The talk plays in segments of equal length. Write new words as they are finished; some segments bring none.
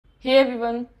Hey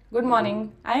everyone, good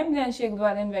morning. I am Priyanshi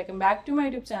Agrawal and welcome back to my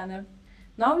YouTube channel.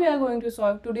 Now we are going to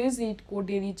solve today's Leetcode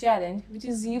daily challenge, which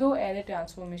is zero array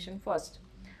transformation first.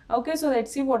 Okay, so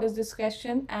let's see what is this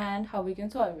question and how we can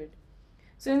solve it.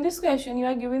 So in this question, you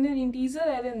are given an integer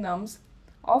array nums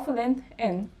of length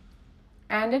n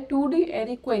and a 2D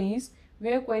array queries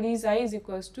where queries I is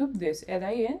equals to this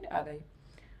li and ri.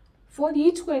 For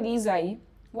each queries I,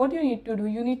 what you need to do,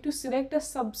 you need to select a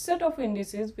subset of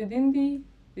indices within the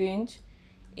range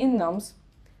in nums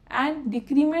and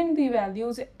decrement the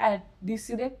values at the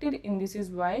selected indices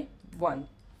by 1.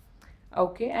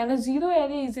 Okay, and a zero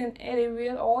array is an array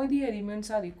where all the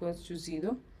elements are equals to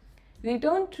 0.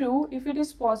 Return true if it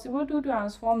is possible to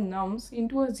transform nums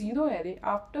into a zero array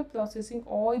after processing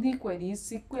all the queries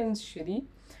sequentially,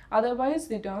 otherwise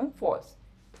return false.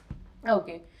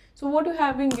 Okay, so what you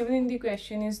have been given in the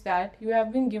question is that you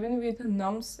have been given with a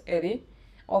nums array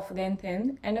of length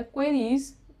n and a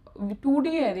queries 2D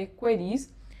array queries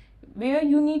where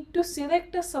you need to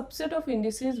select a subset of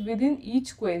indices within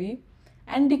each query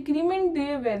and decrement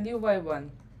their value by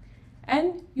 1,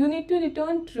 and you need to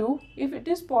return true if it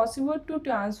is possible to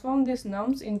transform this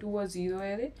nums into a zero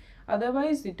array,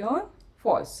 otherwise return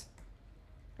false.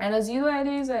 And a zero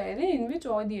array is an array in which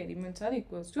all the elements are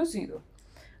equals to 0.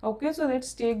 Okay, so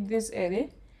let's take this array.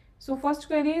 So first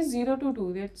query is 0 to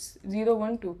 2, that's 0,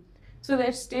 1, 2. So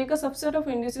let's take a subset of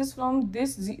indices from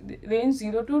this range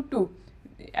 0 to 2.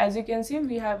 As you can see,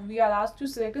 we are asked to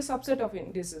select a subset of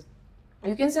indices.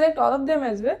 You can select all of them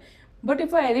as well, but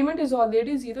if an element is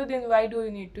already 0, then why do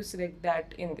you need to select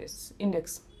that in this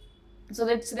index? So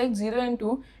let's select 0 and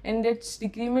 2 and let's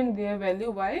decrement their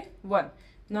value by 1.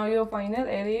 Now your final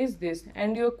array is this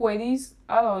and your queries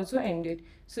are also ended.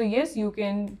 So yes, you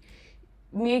can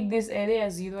make this array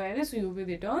as zero array, so you will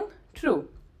return true.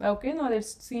 Okay, now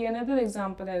let's see another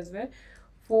example as well.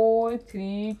 4,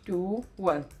 3, 2,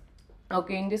 1.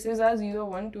 Okay, indices are 0,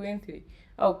 1, 2 and 3.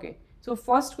 Okay, so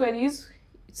first query is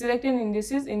select an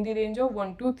indices in the range of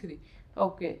 1, 2, 3.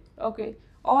 Okay,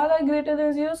 all are greater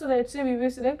than 0, so let's say we will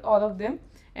select all of them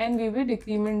and we will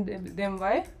decrement them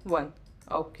by 1.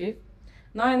 Okay,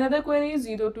 now another query is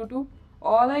 0 to 2.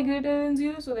 All are greater than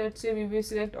 0, so let's say we will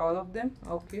select all of them.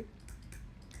 Okay,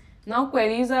 now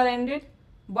queries are ended,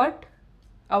 but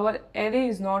our array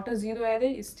is not a zero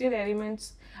array, still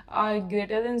elements are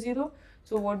greater than 0.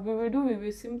 So what we will do, we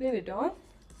will simply return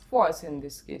false in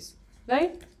this case,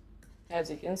 right? As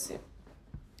you can see.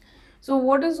 So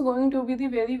what is going to be the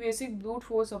very basic brute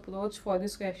force approach for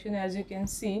this question? As you can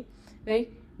see,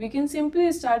 right, we can simply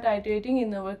start iterating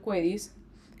in our queries,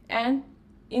 and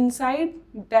inside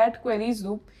that queries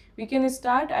loop we can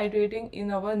start iterating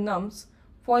in our nums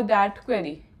for that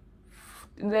query.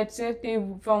 Let's say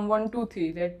from 1 to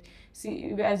 3, let's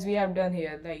see, as we have done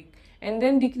here, like, and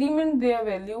then decrement their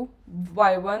value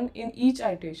by 1 in each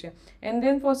iteration, and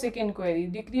then for second query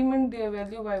decrement their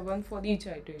value by 1 for each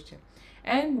iteration,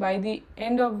 and by the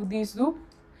end of this loop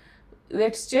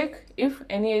let's check if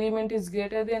any element is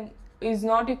greater than is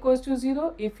not equals to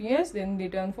 0. If yes, then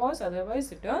return false,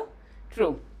 otherwise return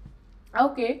true.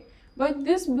 Okay, but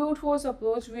this brute force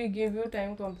approach will give you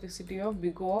time complexity of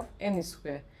big O of n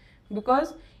square,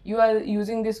 because you are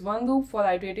using this one loop for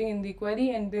iterating in the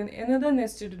query and then another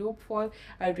nested loop for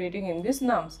iterating in this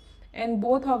nums, and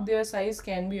both of their size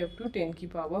can be up to 10 to the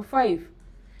power 5.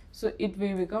 So it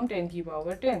will become 10 to the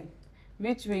power 10,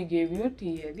 which will give you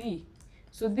TLE.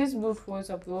 So this brute force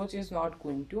approach is not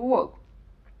going to work.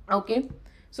 Okay,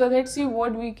 so let's see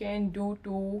what we can do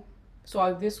to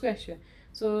solve this question.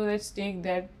 So let's take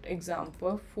that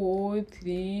example, 4,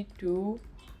 3, 2,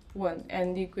 1,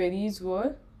 and the queries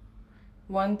were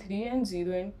 1, 3 and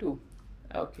 0 and 2.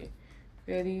 Okay,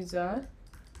 queries are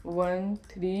 1,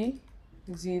 3,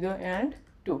 0 and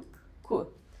 2.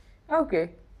 Cool.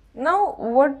 Okay, now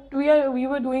what we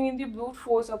were doing in the brute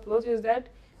force approach is that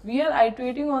we are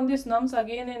iterating on these nums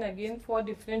again and again for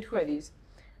different queries.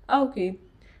 Okay,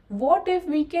 what if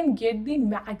we can get the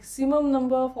maximum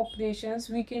number of operations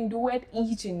we can do at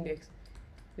each index?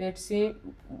 Let's say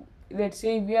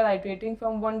we are iterating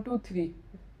from 1 to 3,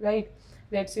 right?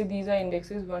 Let's say these are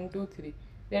indexes 1, 2, 3.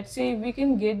 Let's say we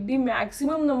can get the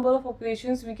maximum number of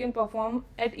operations we can perform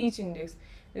at each index.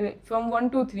 From 1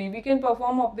 to 3, we can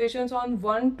perform operations on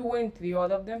 1, 2 and 3,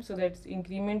 all of them. So let's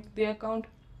increment their count.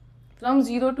 From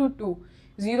 0 to 2,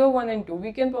 0, 1 and 2,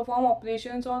 we can perform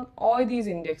operations on all these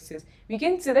indexes. We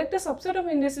can select a subset of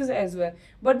indices as well.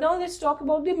 But now let's talk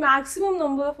about the maximum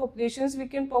number of operations we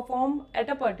can perform at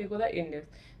a particular index.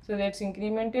 So let's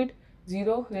increment it.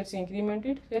 0, let's increment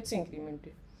it, let's increment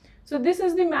it. So this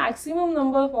is the maximum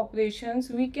number of operations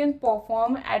we can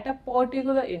perform at a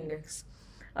particular index.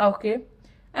 Okay,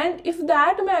 And if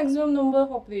that maximum number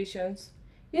of operations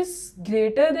is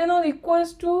greater than or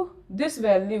equals to this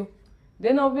value,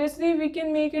 then obviously we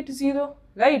can make it 0,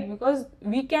 right? Because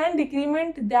we can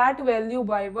decrement that value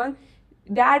by 1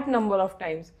 that number of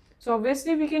times. So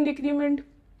obviously we can decrement,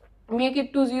 make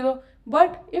it to 0.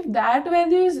 But if that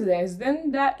value is less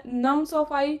than that nums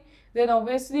of I, then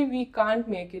obviously we can't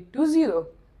make it to 0.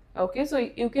 Okay, so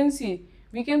you can see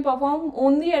we can perform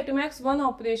only at max one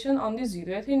operation on the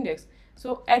 0th index.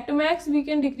 So at max we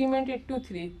can decrement it to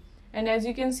 3, and as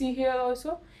you can see here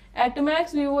also, at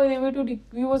max we was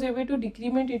able to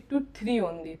decrement it to 3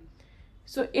 only.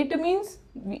 So it means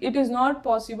it is not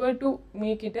possible to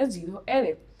make it a 0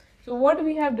 array. So what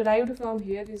we have derived from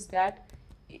here is that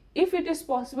if it is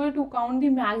possible to count the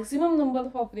maximum number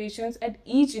of operations at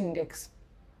each index,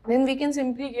 then we can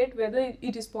simply get whether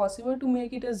it is possible to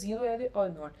make it a 0 array or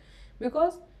not.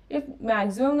 Because if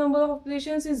maximum number of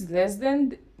operations is less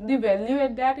than the value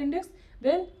at that index,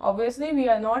 then obviously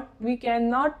we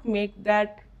cannot make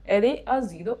that array a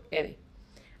 0 array.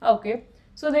 Okay,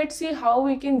 so let's see how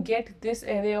we can get this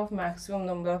array of maximum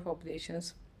number of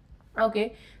operations.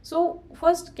 Okay, so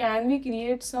first, can we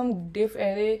create some diff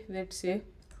array, let's say,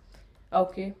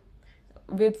 okay,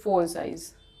 with 4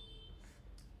 size.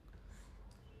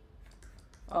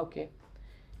 Okay,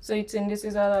 so its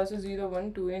indices are also 0,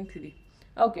 1, 2 and 3.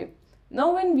 Okay,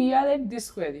 now when we are at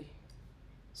this query,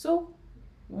 so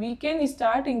we can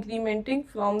start incrementing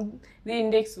from the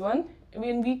index 1,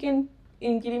 when we can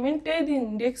increment the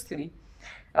index 3.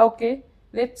 Okay,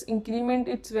 let's increment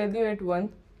its value at 1.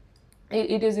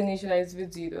 It is initialized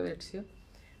with 0, let's say.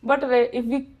 But if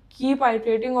we keep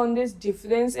iterating on this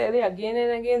difference array again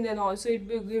and again, then also it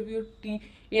will give you t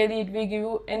array, it will give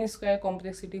you n square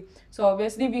complexity. So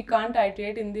obviously we can't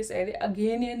iterate in this array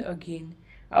again and again.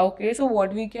 Okay, so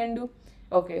what we can do?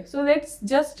 Okay, so let's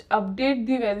just update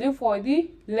the value for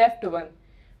the left one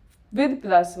with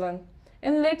 +1,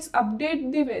 and let's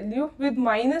update the value with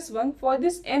 -1 for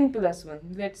this n plus 1.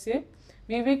 Let's say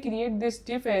we will create this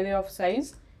diff array of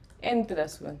size n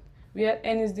plus 1, where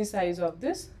n is the size of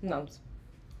this nums,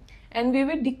 and we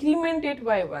will decrement it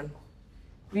by 1.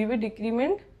 We will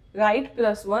decrement right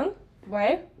 +1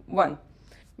 by 1,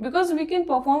 because we can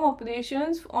perform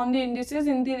operations on the indices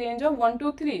in the range of 1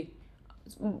 to 3.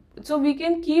 So we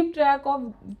can keep track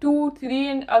of 2, 3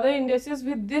 and other indices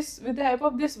with the help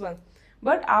of this one.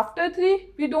 But after 3,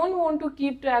 we don't want to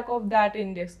keep track of that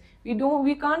index.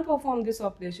 We can't perform this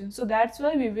operation. So that's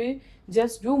why we will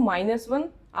just do -1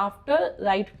 after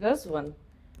right +1.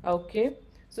 Okay.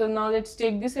 So now let's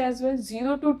take this as well,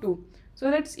 0 to 2. So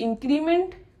let's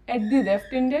increment at the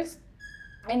left index,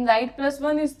 and right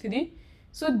 +1 is 3.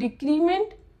 So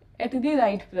decrement at the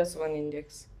right +1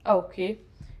 index. Okay.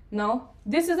 Now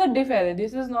this is a diff array.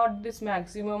 This is not this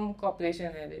maximum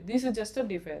operation array. This is just a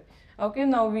diff array. Okay,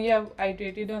 now we have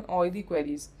iterated on all the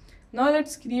queries. Now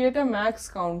let's create a max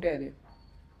count array.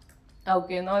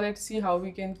 Okay, now let's see how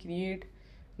we can create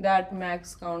that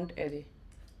max count array.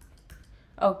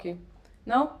 Okay,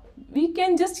 now we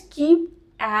can just keep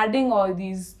adding all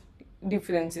these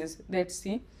differences. Let's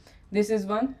see. This is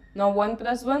 1. Now 1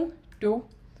 plus 1, 2.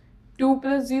 2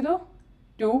 plus 0,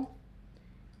 2.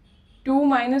 2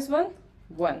 minus 1,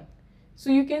 1.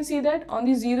 So you can see that on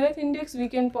the 0th index we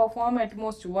can perform at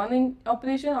most one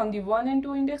operation, on the 1 and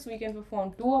 2 index we can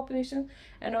perform 2 operations,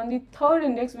 and on the 3rd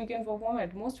index we can perform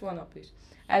at most 1 operation.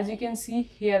 As you can see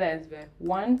here as well,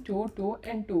 1, 2, 2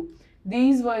 and 2.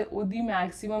 These were the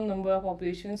maximum number of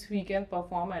operations we can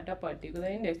perform at a particular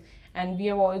index, and we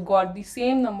have all got the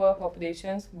same number of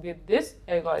operations with this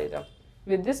algorithm,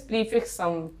 with this prefix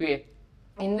sum way,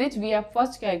 in which we have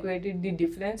first calculated the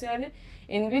difference array,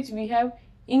 in which we have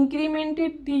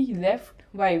incremented the left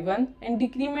by 1 and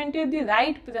decremented the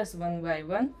right +1 by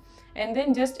 1, and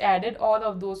then just added all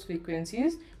of those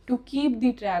frequencies to keep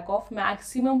the track of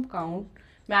maximum count,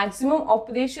 maximum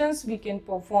operations we can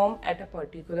perform at a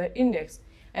particular index.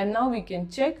 And now we can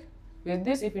check with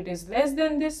this, if it is less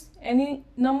than this any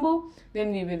number,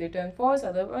 then we will return false,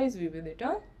 otherwise we will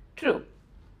return true.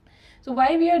 So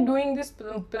why we are doing this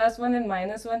 +1 and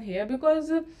 -1 here?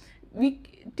 Because we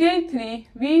till 3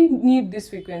 we need this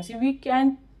frequency. We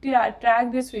can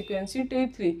track this frequency till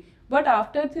 3. But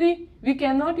after 3 we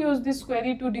cannot use this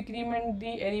query to decrement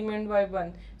the element by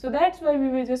 1. So that's why we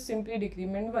will just simply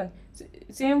decrement 1.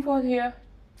 Same for here.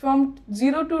 From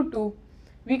 0 to 2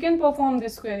 we can perform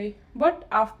this query. But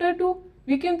after 2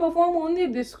 we can perform only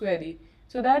this query.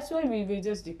 So that's why we will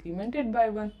just decrement it by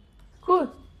 1.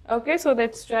 Cool. Okay, so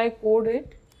let's try code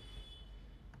it.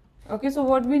 Okay, so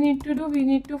what we need to do, we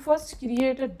need to first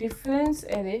create a difference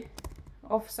array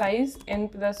of size n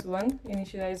plus 1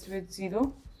 initialized with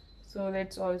 0. So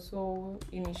let's also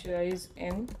initialize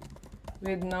n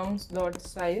with nums dot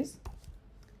size.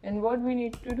 And what we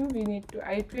need to do, we need to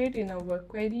iterate in our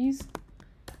queries.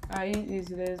 I is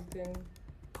less than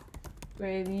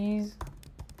queries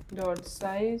dot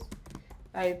size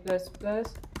I plus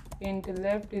plus, int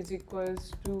left is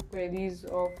equals to queries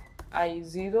of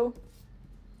I0,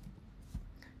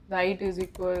 right is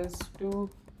equals to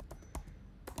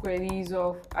queries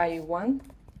of I1,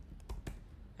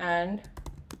 and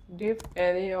diff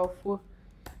array of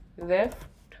left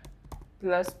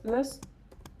plus plus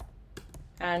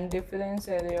and difference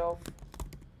array of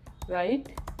right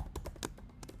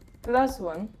plus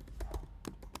 1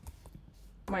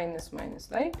 minus minus,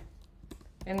 right?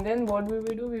 And then what we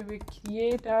will do, we will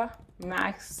create a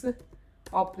max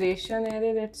operation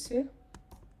array, let's say,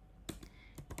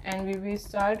 and we will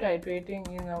start iterating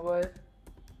in our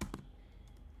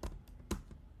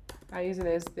I is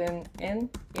less than n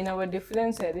in our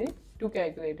difference array to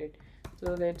calculate it.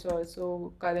 So let's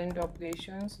also current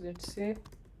operations, let's say,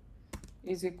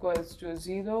 is equals to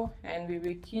 0, and we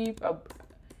will keep up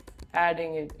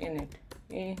adding it in it.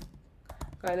 A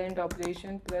current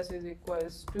operation plus is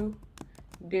equals to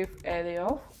diff array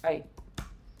of I,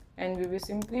 and we will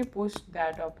simply push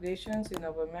that operations in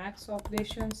our max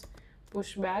operations,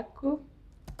 push back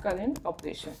current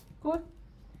operation. Cool.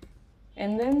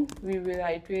 And then we will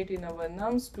iterate in our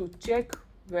nums to check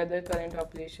whether current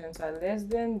operations are less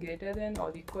than, greater than,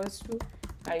 or equals to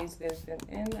I is less than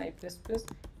n, I plus plus.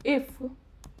 If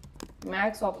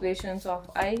max operations of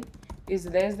I is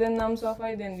less than nums of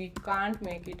I, then we can't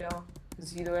make it a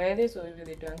 0 array, so we will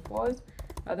return false.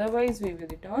 Otherwise we will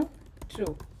return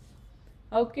true.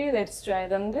 Okay, let's try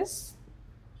run this.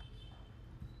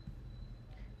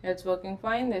 It's working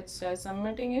fine. Let's try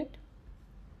submitting it.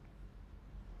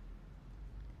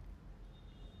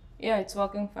 Yeah, it's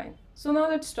working fine. So now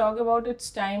let's talk about its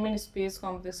time and space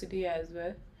complexity as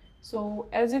well. So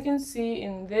as you can see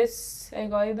in this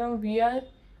algorithm, we are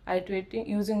iterating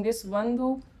using this one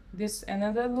loop, this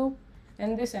another loop,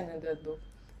 and this another loop.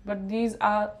 But these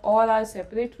are all are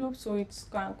separate loops, so its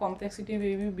complexity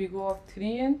will be big O of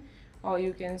 3n, or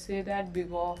you can say that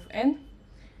big O of n.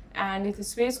 And its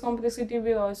space complexity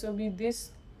will also be this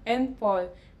n for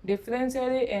difference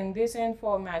array and this n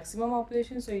for maximum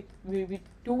operation, so it will be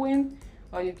 2n,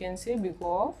 or you can say big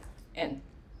O of n.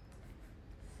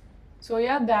 So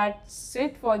yeah, that's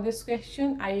it for this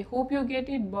question. I hope you get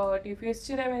it, but if you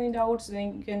still have any doubts,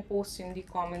 then you can post in the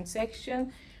comment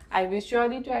section. I will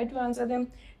surely try to answer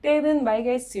them. Till then, bye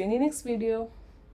guys, see you in the next video.